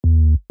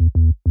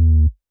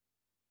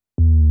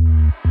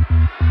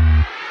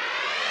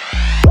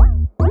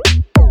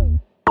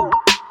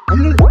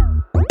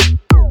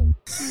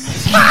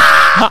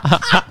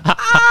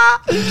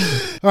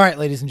All right,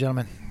 ladies and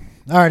gentlemen.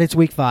 All right, it's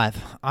week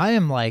 5. I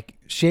am like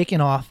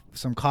shaking off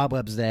some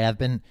cobwebs today. I've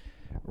been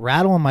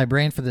rattling my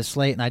brain for this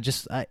slate,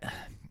 and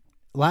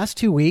last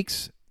 2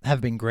 weeks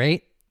have been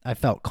great. I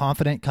felt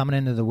confident coming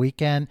into the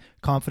weekend,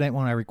 confident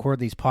when I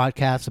record these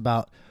podcasts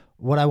about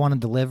what I want to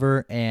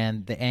deliver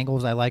and the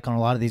angles I like on a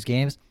lot of these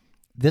games.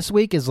 This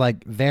week is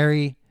like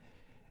very,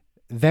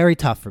 very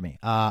tough for me.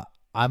 I'm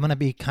going to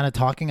be kind of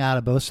talking out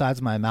of both sides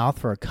of my mouth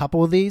for a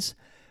couple of these,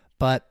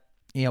 but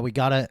you know, we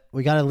gotta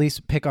at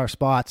least pick our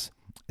spots.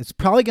 It's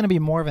probably going to be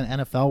more of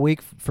an NFL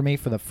week for me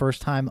for the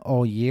first time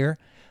all year.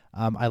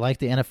 I like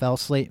the NFL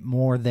slate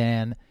more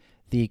than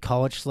the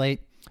college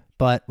slate,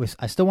 but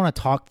I still want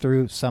to talk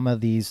through some of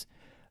these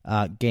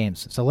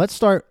games. So let's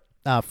start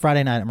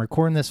Friday night. I'm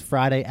recording this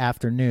Friday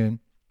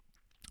afternoon,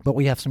 but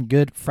we have some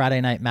good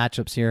Friday night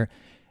matchups here,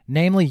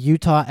 namely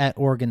Utah at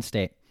Oregon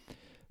State.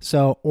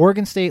 So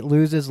Oregon State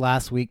loses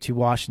last week to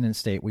Washington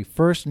State. We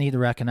first need to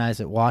recognize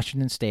that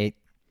Washington State,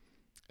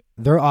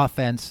 their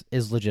offense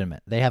is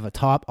legitimate. They have a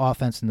top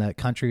offense in the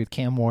country with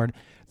Cam Ward.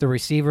 The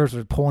receivers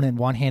are pulling in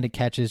one-handed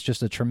catches.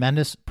 Just a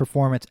tremendous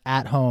performance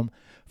at home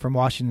from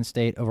Washington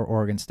State over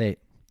Oregon State.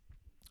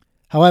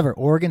 However,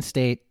 Oregon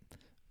State,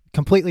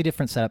 completely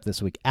different setup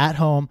this week. At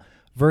home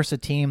versus a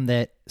team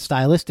that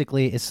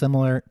stylistically is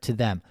similar to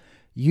them.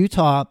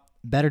 Utah,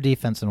 better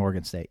defense than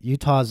Oregon State.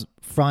 Utah's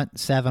front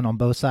seven on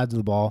both sides of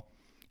the ball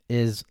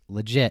is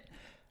legit.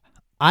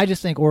 I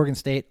just think Oregon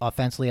State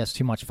offensively has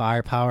too much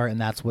firepower,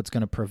 and that's what's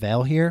going to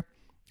prevail here.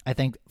 I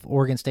think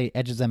Oregon State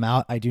edges them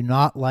out. I do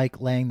not like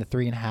laying the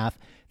 3.5.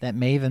 That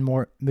may even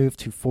move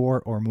to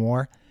 4 or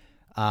more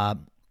by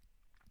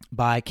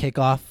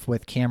kickoff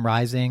with Cam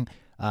Rising.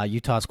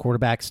 Utah's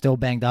quarterback still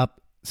banged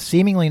up,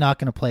 seemingly not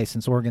going to play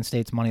since Oregon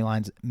State's money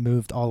lines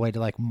moved all the way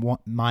to like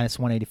minus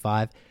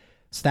 185.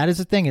 So that is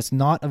the thing. It's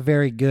not a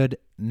very good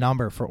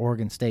number for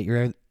Oregon State.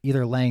 You're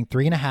either laying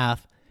 3.5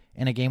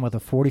 in a game with a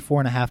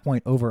 44.5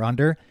 point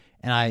over-under,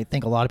 and I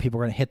think a lot of people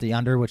are going to hit the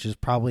under, which is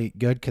probably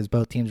good because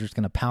both teams are just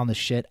going to pound the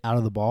shit out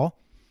of the ball.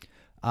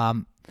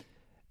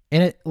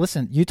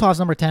 Listen, Utah's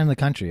number 10 in the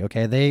country.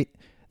 Okay,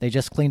 they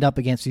just cleaned up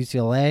against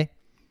UCLA.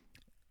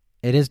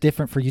 It is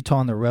different for Utah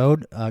on the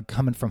road,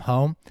 coming from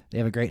home. They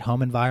have a great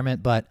home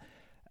environment, but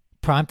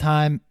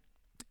primetime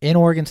in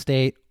Oregon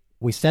State,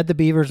 we said the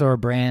Beavers are a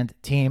brand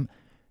team.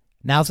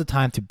 Now's the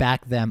time to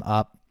back them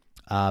up,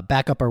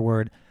 back up our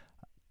word.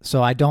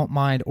 So I don't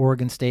mind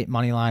Oregon State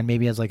money line,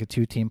 maybe as like a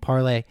 2-team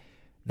parlay.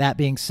 That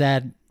being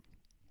said,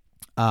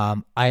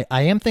 I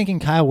am thinking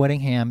Kyle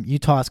Whittingham,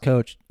 Utah's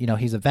coach,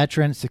 he's a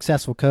veteran,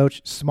 successful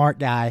coach, smart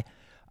guy.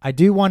 I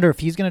do wonder if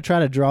he's going to try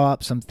to draw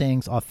up some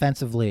things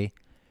offensively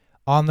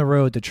on the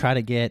road to try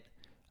to get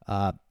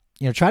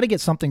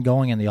something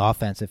going in the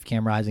offense if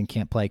Cam Rising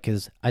can't play,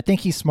 because I think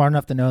he's smart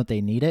enough to know that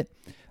they need it.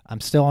 I'm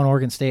still on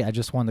Oregon State. I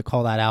just wanted to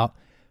call that out.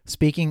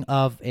 Speaking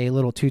of a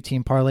little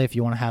 2-team parlay, if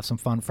you want to have some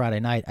fun Friday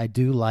night, I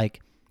do like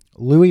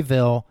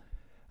Louisville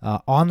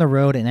on the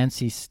road in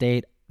NC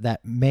State.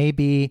 That may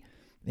be,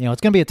 it's going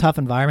to be a tough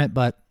environment,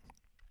 but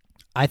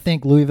I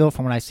think Louisville,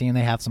 from what I've seen,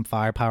 they have some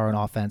firepower in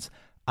offense.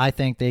 I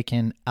think they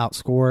can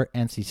outscore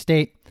NC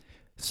State,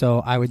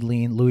 so I would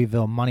lean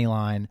Louisville money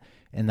line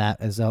in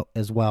that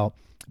as well.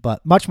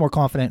 But much more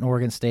confident in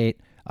Oregon State.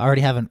 I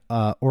already have an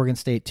Oregon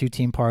State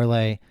 2-team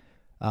parlay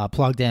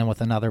plugged in with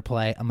another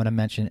play I'm going to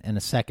mention in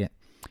a second.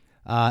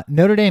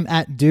 Notre Dame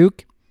at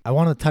Duke. I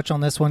want to touch on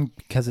this one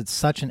because it's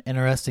such an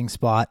interesting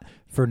spot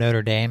for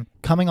Notre Dame.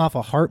 Coming off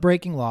a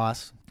heartbreaking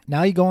loss,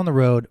 now you go on the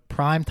road,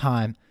 prime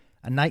time,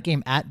 a night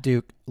game at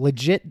Duke,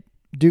 legit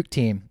Duke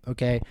team.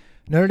 Okay,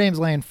 Notre Dame's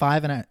laying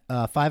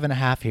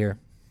 5.5 here.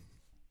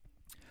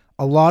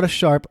 A lot of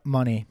sharp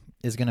money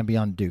is going to be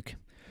on Duke.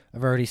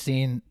 I've already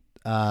seen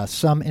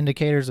some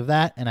indicators of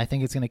that, and I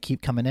think it's going to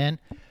keep coming in.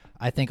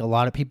 I think a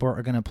lot of people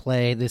are going to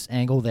play this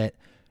angle that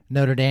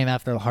Notre Dame,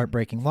 after a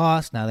heartbreaking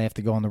loss, now they have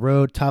to go on the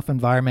road, tough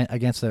environment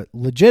against a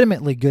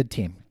legitimately good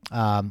team.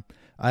 I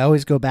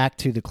always go back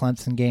to the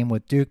Clemson game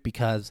with Duke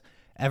because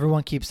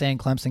everyone keeps saying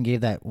Clemson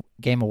gave that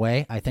game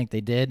away. I think they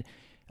did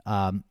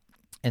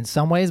in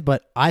some ways,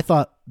 but I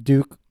thought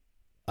Duke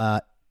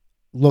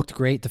looked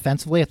great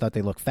defensively. I thought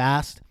they looked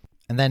fast.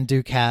 And then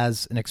Duke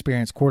has an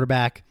experienced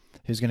quarterback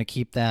who's going to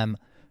keep them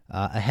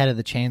ahead of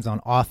the chains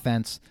on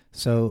offense.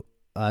 So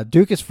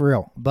Duke is for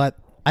real. But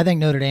I think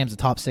Notre Dame's a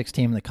top 6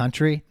 team in the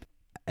country.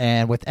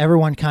 And with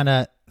everyone kind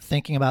of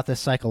thinking about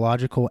this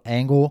psychological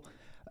angle,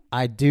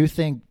 I do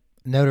think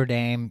Notre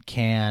Dame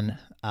can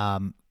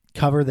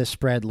cover this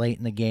spread late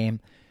in the game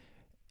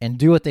and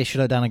do what they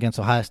should have done against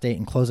Ohio State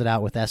and close it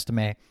out with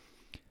Estime.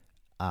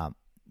 Not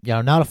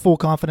a full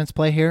confidence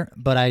play here,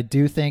 but I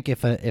do think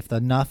if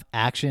enough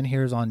action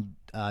here is on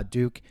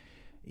Duke,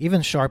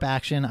 even sharp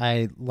action,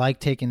 I like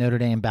taking Notre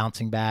Dame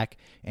bouncing back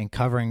and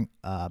covering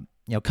a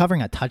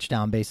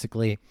touchdown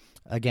basically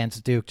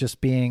against Duke.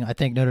 I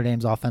think Notre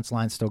Dame's offense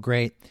line is still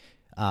great.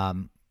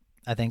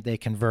 I think they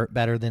convert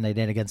better than they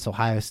did against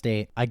Ohio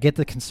State. I get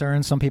the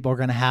concerns some people are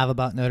going to have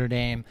about Notre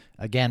Dame.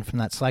 Again, from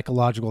that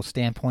psychological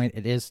standpoint,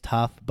 it is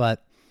tough,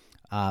 but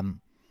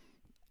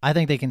I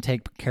think they can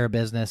take care of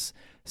business.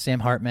 Sam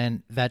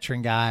Hartman,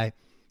 veteran guy.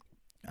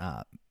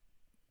 The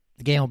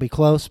game will be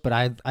close, but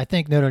I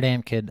think Notre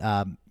Dame could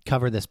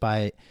cover this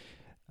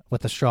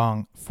with a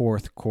strong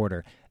fourth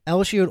quarter.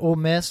 LSU at Ole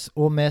Miss.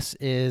 Ole Miss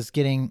is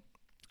getting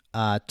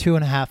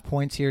 2.5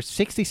 points here,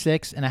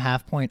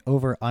 66.5 point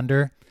over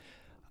under.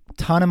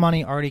 Ton of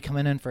money already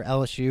coming in for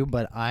LSU,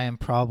 but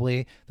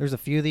there's a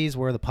few of these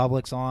where the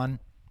public's on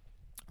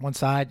one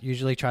side,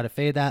 usually try to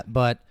fade that,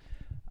 but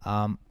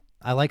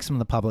I like some of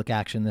the public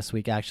action this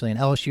week, actually, and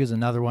LSU is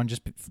another one,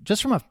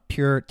 just from a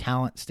pure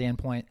talent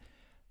standpoint.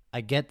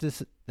 I get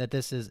that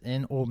this is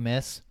in Ole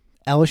Miss.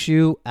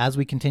 LSU, as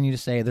we continue to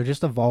say, they're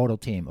just a volatile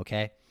team,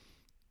 okay?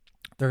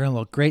 They're going to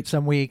look great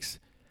some weeks,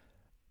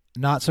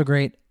 not so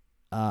great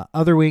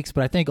other weeks,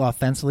 but I think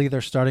offensively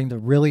they're starting to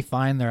really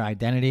find their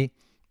identity,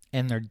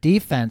 and their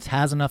defense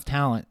has enough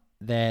talent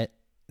that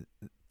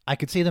I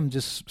could see them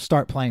just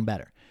start playing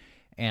better.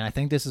 And I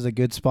think this is a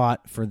good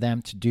spot for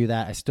them to do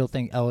that. I still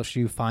think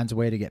LSU finds a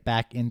way to get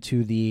back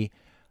into the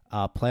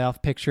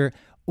playoff picture.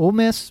 Ole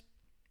Miss,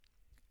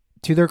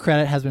 to their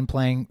credit, has been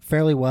playing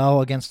fairly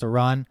well against the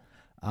run.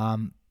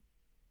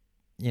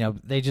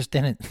 They just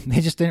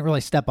didn't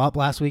really step up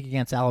last week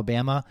against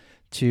Alabama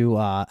to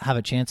have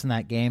a chance in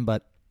that game.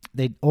 But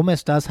Ole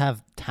Miss does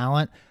have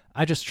talent.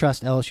 I just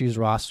trust LSU's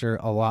roster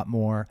a lot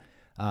more,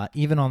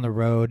 even on the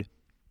road.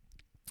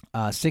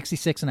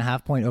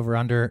 66.5 point over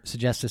under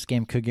suggests this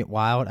game could get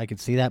wild. I could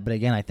see that, but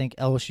again, I think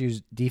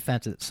LSU's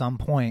defense at some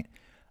point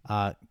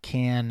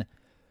can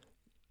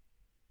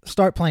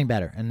start playing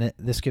better, and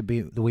this could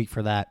be the week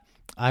for that.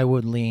 I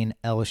would lean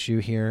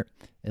LSU here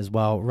as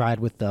well. Ride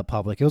with the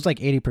public. It was like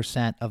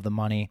 80% of the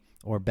money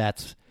or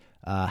bets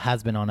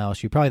has been on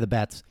LSU, probably the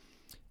bets.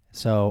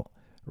 So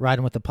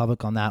riding with the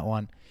public on that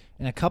one.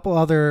 And a couple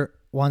other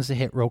ones to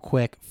hit real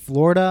quick.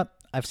 Florida,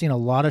 I've seen a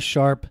lot of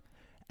sharp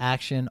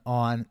action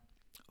on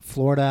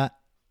Florida.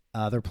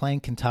 They're playing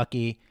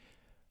Kentucky,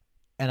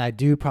 and I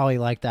do probably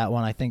like that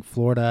one. I think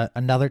Florida,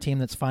 another team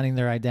that's finding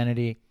their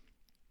identity,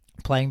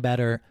 playing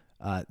better,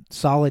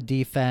 solid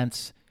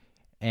defense,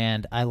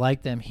 and I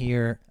like them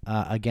here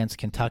against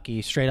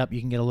Kentucky. Straight up,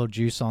 you can get a little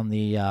juice on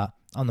the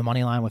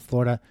money line with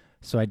Florida,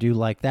 so I do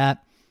like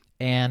that.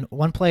 And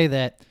one play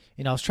that,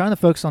 I was trying to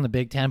focus on the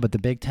Big Ten, but the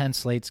Big Ten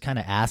slate's kind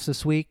of ass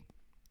this week.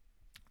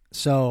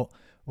 So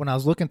when I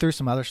was looking through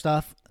some other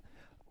stuff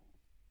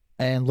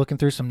and looking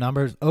through some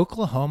numbers,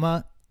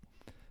 Oklahoma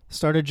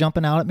started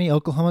jumping out at me.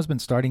 Oklahoma's been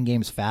starting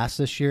games fast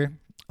this year,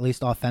 at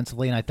least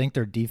offensively, and I think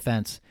their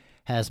defense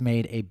has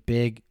made a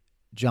big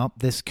jump.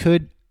 This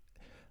could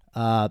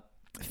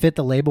fit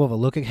the label of a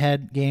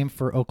look-ahead game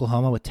for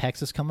Oklahoma with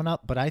Texas coming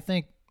up, but I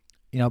think,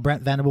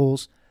 Brent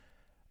Venables,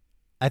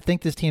 I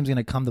think this team's going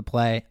to come to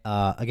play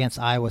against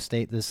Iowa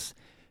State this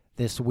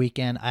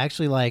weekend. I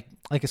actually like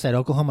I said,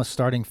 Oklahoma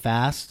starting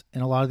fast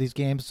in a lot of these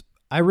games.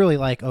 I really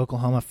like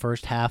Oklahoma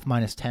first half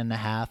minus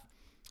 10.5.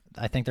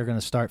 I think they're going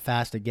to start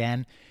fast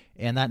again.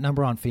 And that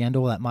number on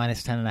FanDuel, that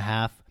minus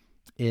 10.5,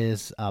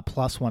 is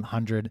plus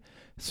 100.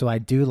 So I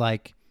do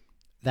like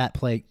that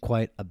play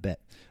quite a bit.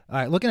 All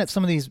right, looking at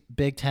some of these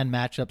Big Ten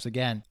matchups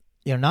again,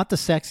 not the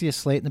sexiest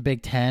slate in the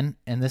Big Ten,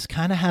 and this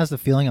kind of has the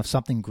feeling of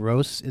something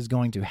gross is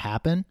going to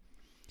happen.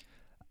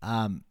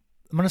 I'm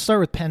going to start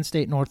with Penn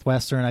State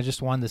Northwestern. I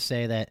just wanted to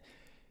say that,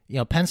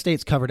 Penn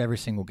State's covered every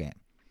single game.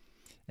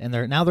 And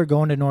they're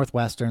going to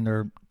Northwestern.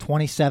 They're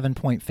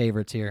 27-point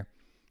favorites here.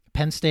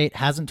 Penn State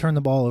hasn't turned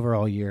the ball over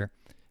all year.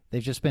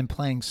 They've just been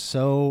playing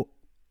so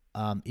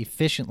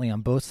efficiently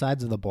on both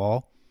sides of the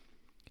ball.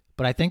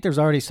 But I think there's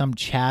already some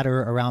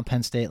chatter around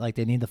Penn State, like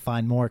they need to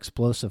find more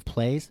explosive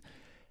plays.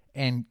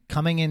 And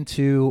coming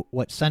into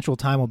what Central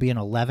Time will be an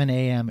 11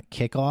 a.m.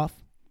 kickoff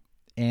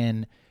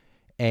in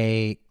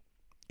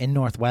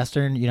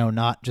Northwestern,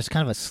 not just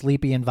kind of a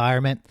sleepy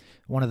environment,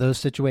 one of those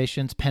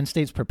situations. Penn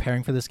State's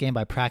preparing for this game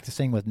by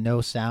practicing with no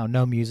sound,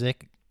 no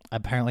music.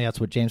 Apparently that's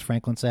what James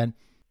Franklin said.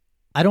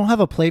 I don't have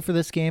a play for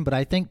this game, but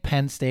I think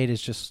Penn State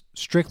is just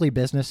strictly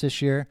business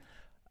this year.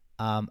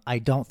 I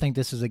don't think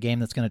this is a game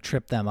that's going to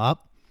trip them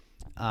up.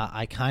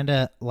 I kind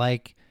of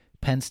like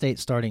Penn State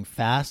starting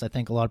fast. I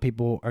think a lot of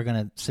people are going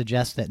to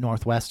suggest that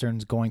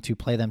Northwestern's going to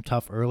play them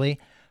tough early.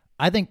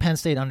 I think Penn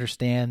State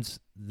understands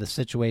the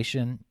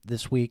situation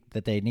this week,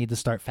 that they need to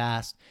start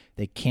fast.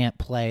 They can't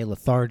play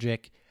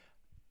lethargic.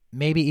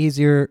 Maybe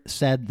easier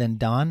said than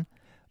done,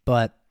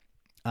 but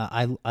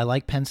I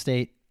like Penn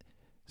State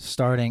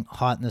starting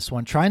hot in this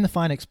one, trying to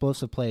find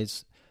explosive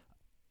plays.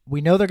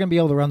 We know they're going to be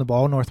able to run the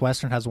ball.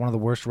 Northwestern has one of the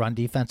worst run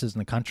defenses in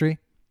the country,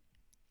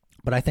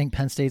 but I think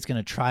Penn State's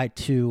going to try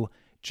to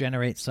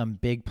generate some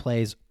big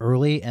plays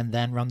early and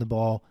then run the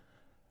ball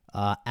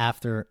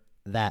after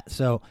that.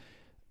 So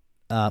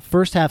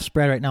first half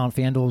spread right now on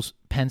FanDuel's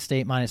Penn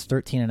State minus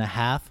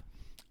 13.5.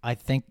 I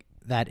think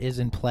that is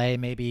in play.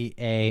 Maybe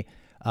a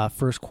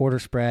first quarter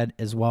spread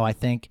as well. I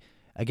think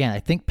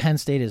Penn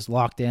State is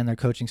locked in. Their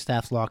coaching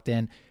staff's locked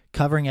in,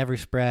 covering every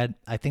spread.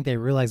 I think they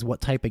realize what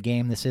type of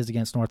game this is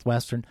against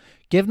Northwestern.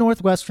 Give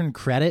Northwestern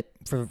credit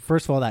for,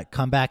 first of all, that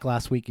comeback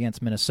last week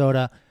against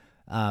Minnesota.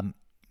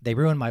 They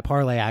ruined my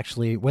parlay,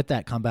 actually, with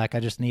that comeback. I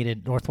just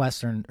needed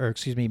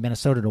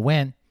Minnesota to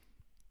win.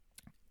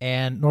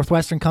 And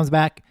Northwestern comes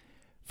back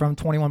from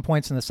 21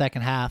 points in the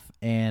second half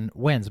and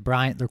wins.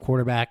 Bryant, their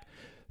quarterback,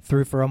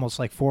 threw for almost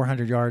like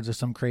 400 yards or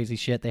some crazy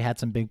shit. They had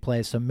some big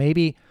plays. So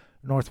maybe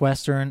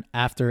Northwestern,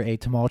 after a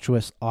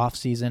tumultuous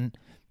offseason,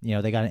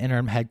 they got an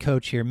interim head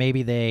coach here.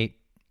 Maybe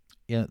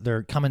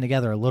they're coming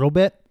together a little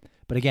bit.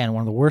 But again,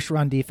 one of the worst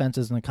run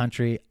defenses in the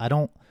country. I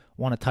don't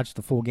want to touch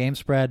the full game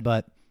spread,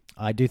 but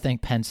I do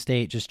think Penn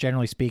State, just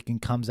generally speaking,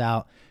 comes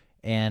out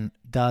and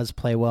does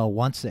play well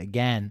once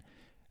again.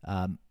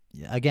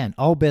 Again,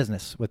 all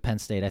business with Penn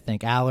State. I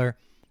think Aller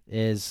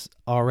is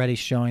already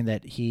showing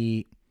that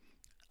he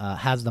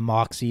has the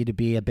moxie to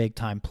be a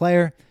big-time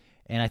player,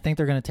 and I think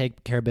they're going to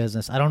take care of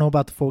business. I don't know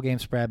about the full game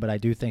spread, but I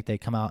do think they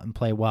come out and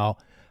play well.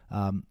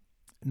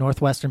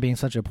 Northwestern being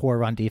such a poor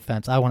run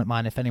defense, I wouldn't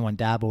mind if anyone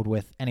dabbled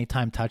with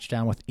anytime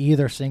touchdown with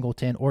either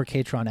Singleton or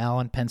Katron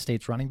Allen, Penn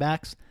State's running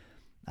backs.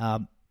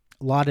 You're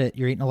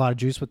eating a lot of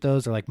juice with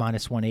those. They're like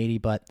minus 180,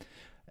 but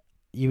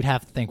you'd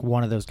have to think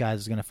one of those guys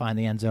is going to find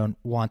the end zone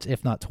once,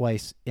 if not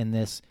twice, in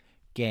this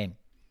game.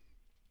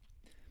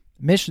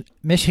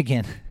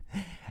 Michigan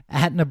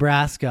at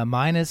Nebraska,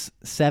 minus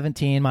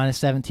 17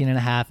 and a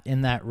half,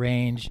 in that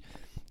range.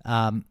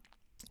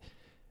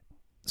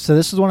 So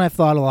this is one I've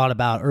thought a lot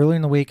about. Early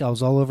in the week, I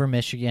was all over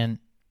Michigan.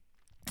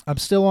 I'm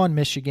still on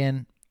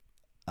Michigan.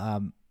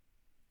 A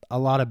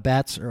lot of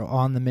bets are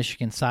on the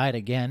Michigan side.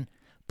 Again,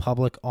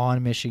 public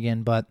on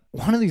Michigan. But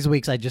one of these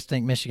weeks, I just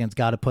think Michigan's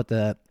got to put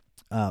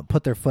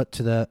their foot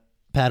to the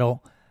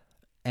pedal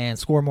and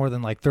score more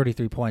than like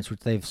 33 points,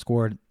 which they've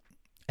scored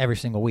every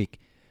single week.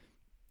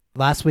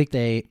 Last week,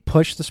 they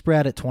pushed the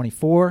spread at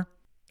 24.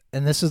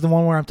 And this is the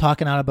one where I'm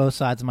talking out of both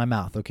sides of my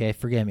mouth, okay?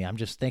 Forgive me. I'm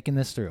just thinking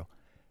this through.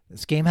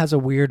 This game has a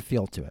weird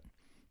feel to it.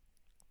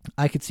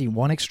 I could see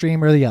one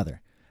extreme or the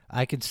other.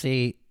 I could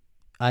see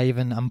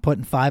I'm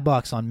putting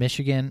 $5 on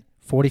Michigan,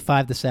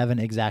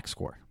 45-7 exact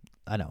score.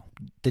 I know.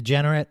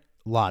 Degenerate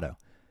lotto.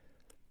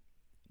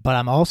 But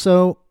I'm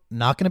also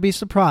not going to be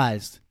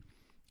surprised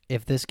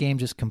if this game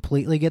just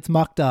completely gets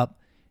mucked up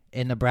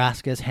and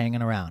Nebraska's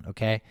hanging around,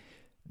 okay?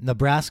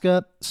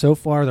 Nebraska, so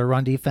far, their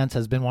run defense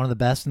has been one of the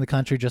best in the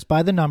country just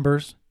by the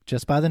numbers. They're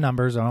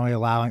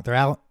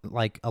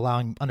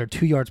allowing under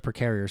 2 yards per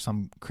carry or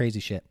some crazy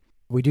shit.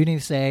 We do need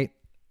to say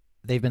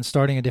they've been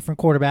starting a different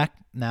quarterback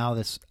now.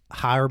 This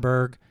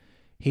Heierberg,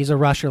 he's a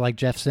rusher like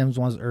Jeff Sims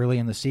was early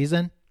in the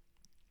season.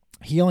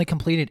 He only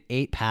completed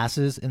 8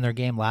 passes in their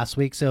game last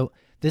week. So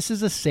this is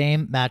the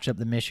same matchup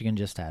that Michigan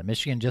just had.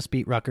 Michigan just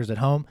beat Rutgers at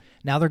home.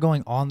 Now they're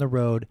going on the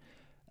road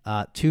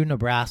to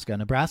Nebraska.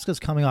 Nebraska's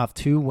coming off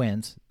 2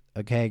 wins,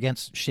 okay,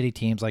 against shitty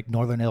teams like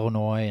Northern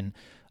Illinois and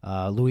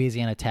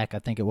Louisiana Tech, I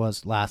think it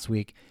was last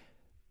week.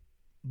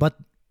 But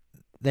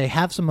they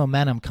have some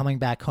momentum coming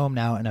back home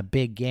now in a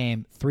big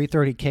game,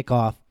 3:30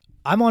 kickoff.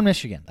 I'm on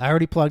Michigan. I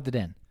already plugged it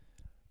in.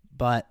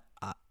 But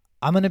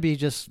I'm going to be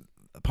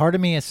part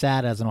of me is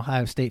sad as an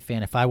Ohio State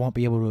fan if I won't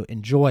be able to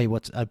enjoy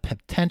what's a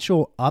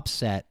potential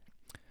upset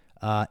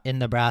in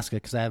Nebraska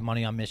because I have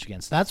money on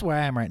Michigan. So that's where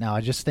I am right now.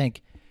 I just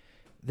think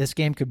this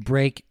game could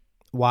break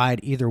wide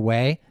either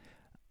way.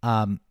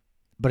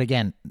 But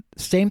again,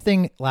 same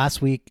thing last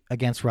week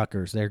against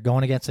Rutgers. They're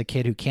going against a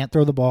kid who can't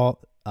throw the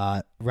ball.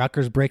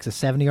 Rutgers breaks a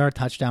 70-yard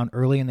touchdown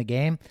early in the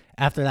game.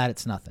 After that,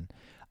 it's nothing.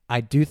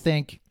 I do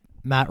think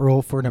Matt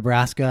Rule for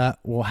Nebraska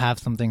will have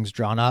some things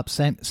drawn up.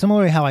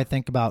 Similarly how I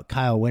think about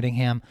Kyle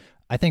Whittingham.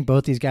 I think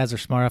both these guys are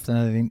smart enough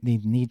that they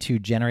need to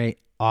generate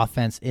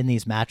offense in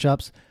these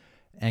matchups.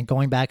 And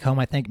going back home,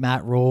 I think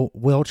Matt Rule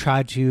will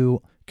try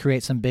to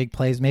create some big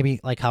plays, maybe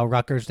like how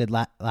Rutgers did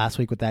last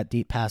week with that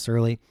deep pass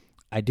early.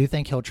 I do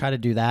think he'll try to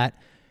do that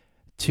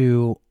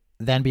to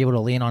then be able to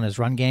lean on his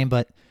run game.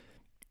 But,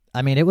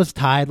 I mean, it was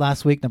tied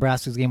last week.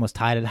 Nebraska's game was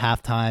tied at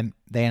halftime.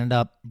 They ended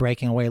up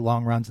breaking away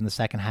long runs in the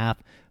second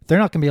half. They're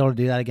not going to be able to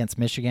do that against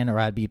Michigan, or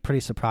I'd be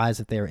pretty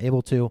surprised if they were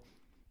able to.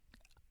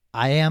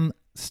 I am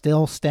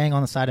still staying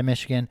on the side of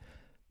Michigan,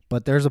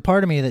 but there's a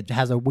part of me that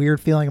has a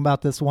weird feeling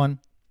about this one.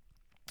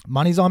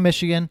 Money's on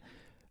Michigan,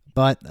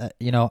 but,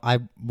 I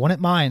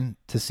wouldn't mind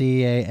to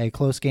see a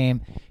close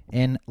game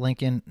in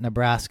Lincoln,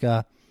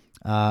 Nebraska,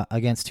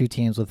 against 2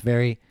 teams with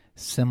very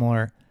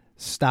similar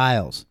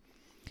styles.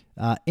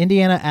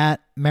 Indiana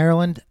at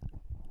Maryland.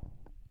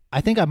 I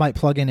think I might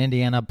plug in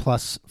Indiana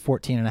plus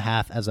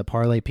 14.5 as a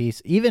parlay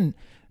piece.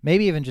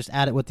 Maybe even just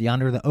add it with the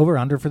under. The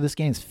over-under for this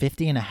game is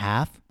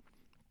 50.5.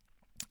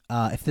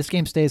 If this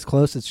game stays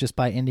close, it's just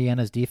by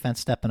Indiana's defense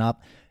stepping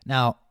up.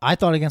 Now, I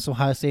thought against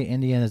Ohio State,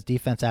 Indiana's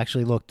defense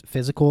actually looked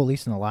physical, at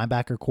least in the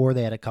linebacker core.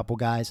 They had a couple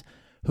guys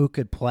who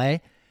could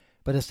play.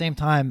 But at the same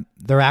time,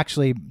 they're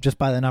actually, just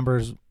by the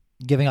numbers,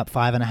 giving up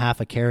 5.5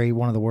 a carry,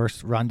 one of the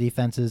worst run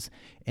defenses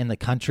in the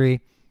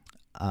country,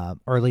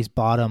 or at least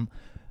bottom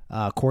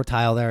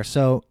quartile there.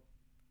 So,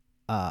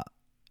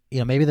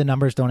 maybe the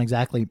numbers don't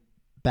exactly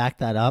back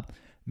that up.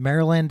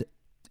 Maryland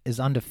is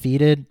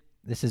undefeated.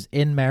 This is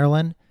in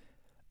Maryland.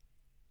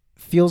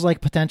 Feels like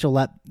potential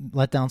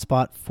letdown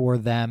spot for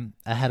them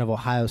ahead of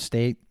Ohio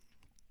State.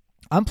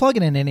 I'm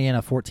plugging in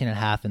Indiana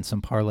 14.5 in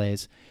some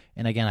parlays.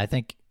 And again, I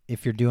think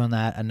if you're doing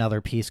that,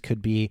 another piece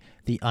could be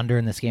the under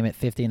in this game at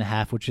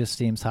 50.5, which just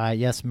seems high.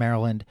 Yes,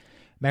 Maryland's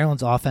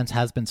offense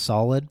has been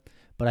solid,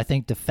 but I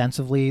think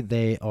defensively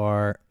they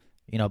are,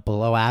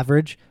 below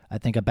average. I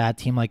think a bad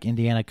team like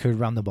Indiana could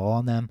run the ball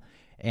on them.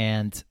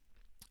 And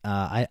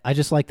I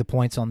just like the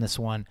points on this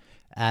one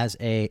as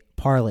a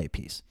parlay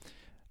piece.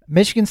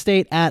 Michigan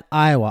State at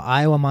Iowa.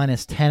 Iowa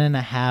minus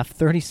 10.5,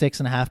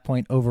 36.5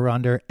 point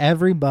over-under.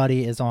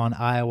 Everybody is on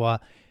Iowa,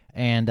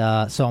 and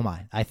so am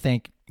I. I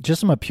think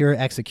just from a pure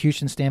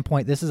execution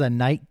standpoint, this is a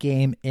night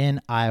game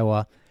in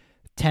Iowa.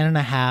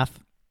 10.5.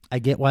 I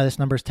get why this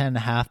number is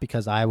 10.5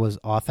 because Iowa's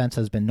offense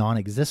has been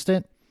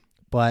non-existent,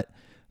 but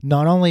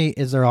not only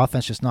is their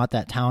offense just not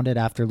that talented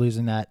after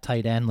losing that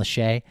tight end,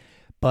 Lachey,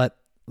 but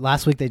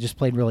last week they just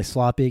played really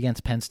sloppy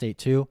against Penn State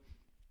too.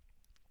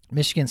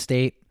 Michigan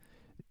State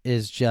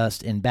is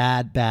just in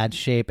bad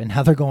shape, and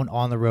now they're going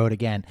on the road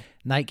again.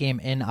 Night game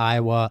in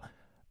Iowa.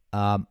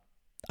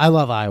 I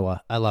love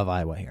Iowa. I love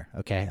Iowa here.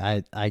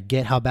 Okay, I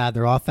get how bad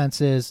their offense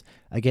is.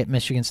 I get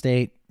Michigan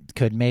State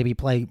could maybe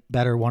play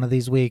better one of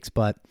these weeks,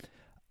 but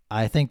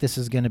I think this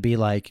is going to be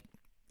like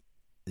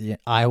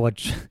Iowa.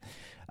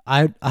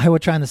 Iowa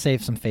trying to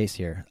save some face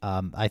here.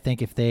 I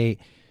think if they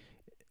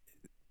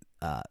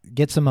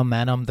get some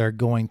momentum, they're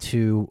going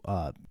to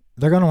want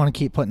to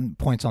keep putting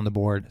points on the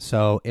board.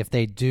 So if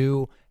they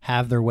do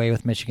have their way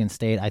with Michigan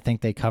State, I think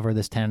they cover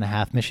this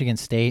 10.5. Michigan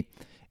State,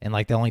 in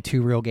like the only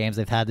two real games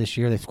they've had this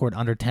year, they've scored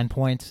under 10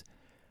 points.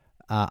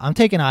 I'm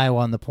taking Iowa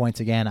on the points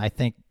again. I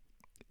think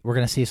we're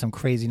going to see some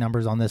crazy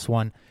numbers on this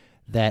one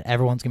that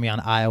everyone's going to be on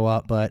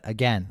Iowa. But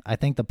again, I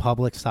think the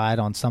public side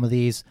on some of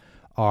these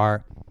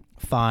are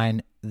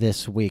fine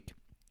this week.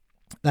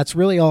 That's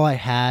really all I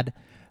had.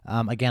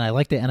 Again, I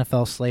like the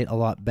NFL slate a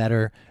lot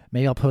better.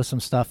 Maybe I'll post some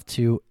stuff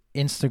to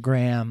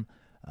Instagram,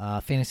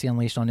 Fantasy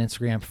Unleashed on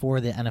Instagram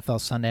for the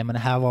NFL Sunday. I'm going to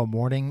have all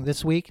morning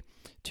this week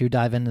to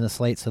dive into the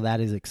slate, so that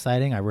is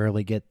exciting. I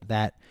rarely get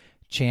that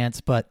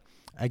chance. But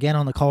again,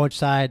 on the college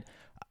side,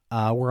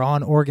 we're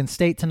on Oregon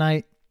State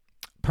tonight.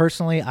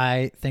 Personally,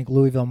 I think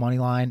Louisville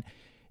moneyline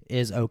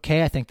is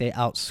okay. I think they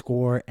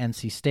outscore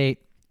NC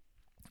State.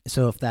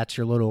 So if that's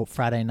your little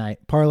Friday night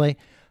parlay,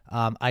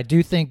 I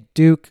do think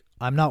Duke,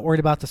 I'm not worried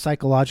about the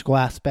psychological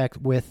aspect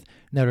with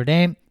Notre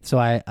Dame. So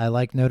I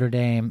like Notre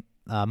Dame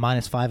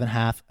minus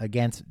 5.5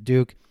 against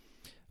Duke,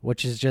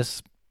 which is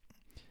just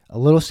a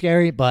little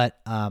scary, but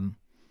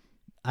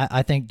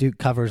I think Duke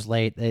covers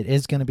late. It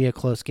is going to be a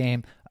close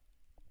game.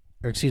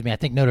 I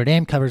think Notre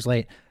Dame covers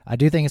late. I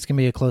do think it's going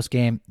to be a close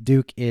game.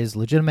 Duke is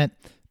legitimate,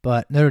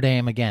 but Notre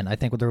Dame, again, I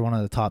think they're one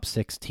of the top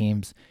 6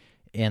 teams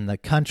in the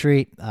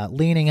country.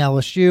 Leaning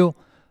LSU,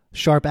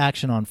 sharp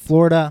action on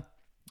Florida.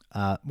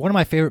 One of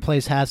my favorite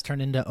plays has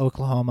turned into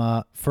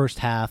Oklahoma first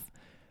half,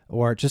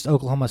 or just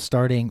Oklahoma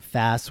starting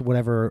fast,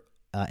 whatever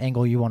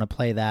angle you want to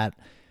play that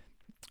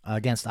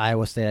against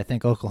Iowa State. I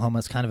think Oklahoma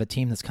is kind of a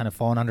team that's kind of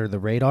fallen under the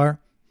radar.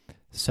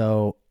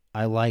 So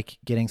I like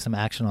getting some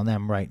action on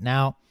them right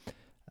now.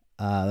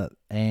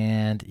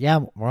 And yeah,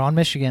 we're on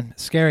Michigan.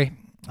 Scary.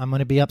 I'm going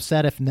to be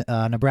upset if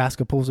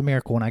Nebraska pulls a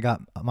miracle, and I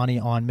got money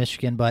on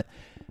Michigan, but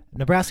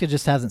Nebraska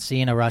just hasn't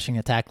seen a rushing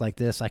attack like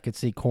this. I could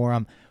see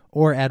Corum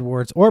or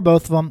Edwards or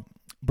both of them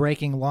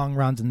breaking long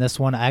runs in this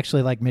one. I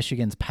actually like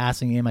Michigan's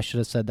passing game. I should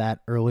have said that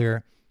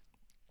earlier.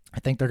 I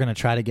think they're going to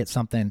try to get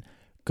something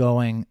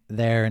going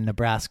there in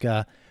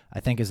Nebraska. I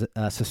think is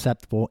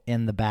susceptible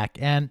in the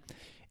back end.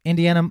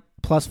 Indiana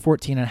plus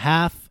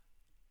 14.5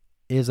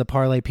 is a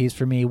parlay piece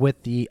for me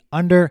with the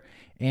under,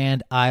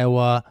 and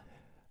Iowa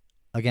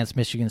against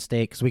Michigan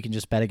State, because we can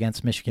just bet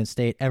against Michigan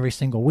State every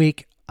single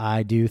week,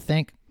 I do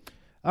think.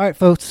 All right,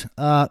 folks.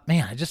 Man,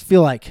 I just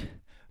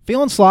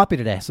feeling sloppy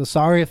today. So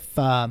sorry if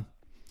I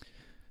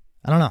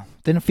don't know.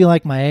 Didn't feel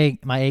like my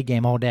A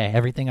game all day.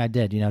 Everything I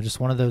did, just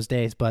one of those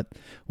days. But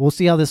we'll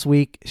see how this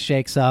week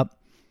shakes up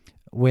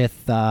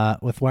with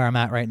where I'm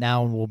at right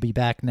now, and we'll be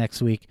back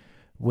next week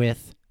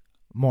with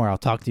more. I'll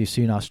talk to you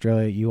soon,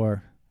 Australia. You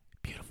are